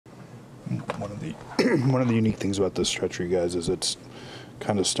One of the unique things about this stretch for you guys is it's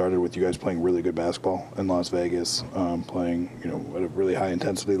kind of started with you guys playing really good basketball in Las Vegas, playing at a really high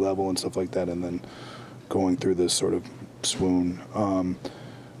intensity level and stuff like that, and then going through this sort of swoon.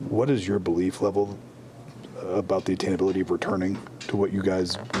 What is your belief level about the attainability of returning to what you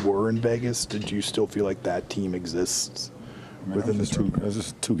guys were in Vegas? Did you still feel like that team exists within the two? It was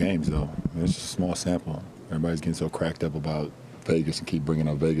just 2 games, though. It's just a small sample. Everybody's getting so cracked up about Vegas and keep bringing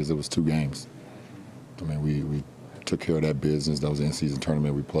up Vegas. It was 2 games. I mean, we took care of that business. That was the in-season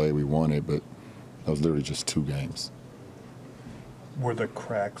tournament we played. We won it, but that was literally just 2 games. Were the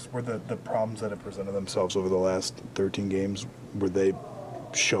cracks, were the problems that have presented themselves over the last 13 games, were they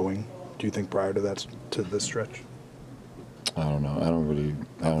showing, do you think, prior to this stretch? I don't know. I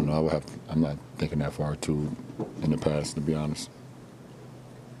don't know. I'm not thinking that far too in the past, to be honest.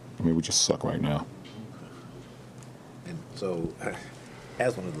 I mean, we just suck right now. And so,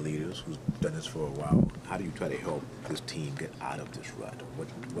 as one of the leaders who's done this for a while, how do you try to help this team get out of this rut? What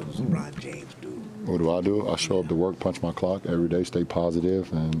does LeBron James do? What do? I show up to work, punch my clock every day, stay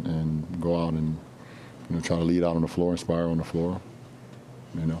positive, and go out and try to lead out on the floor, inspire on the floor.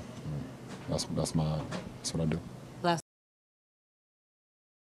 That's what I do.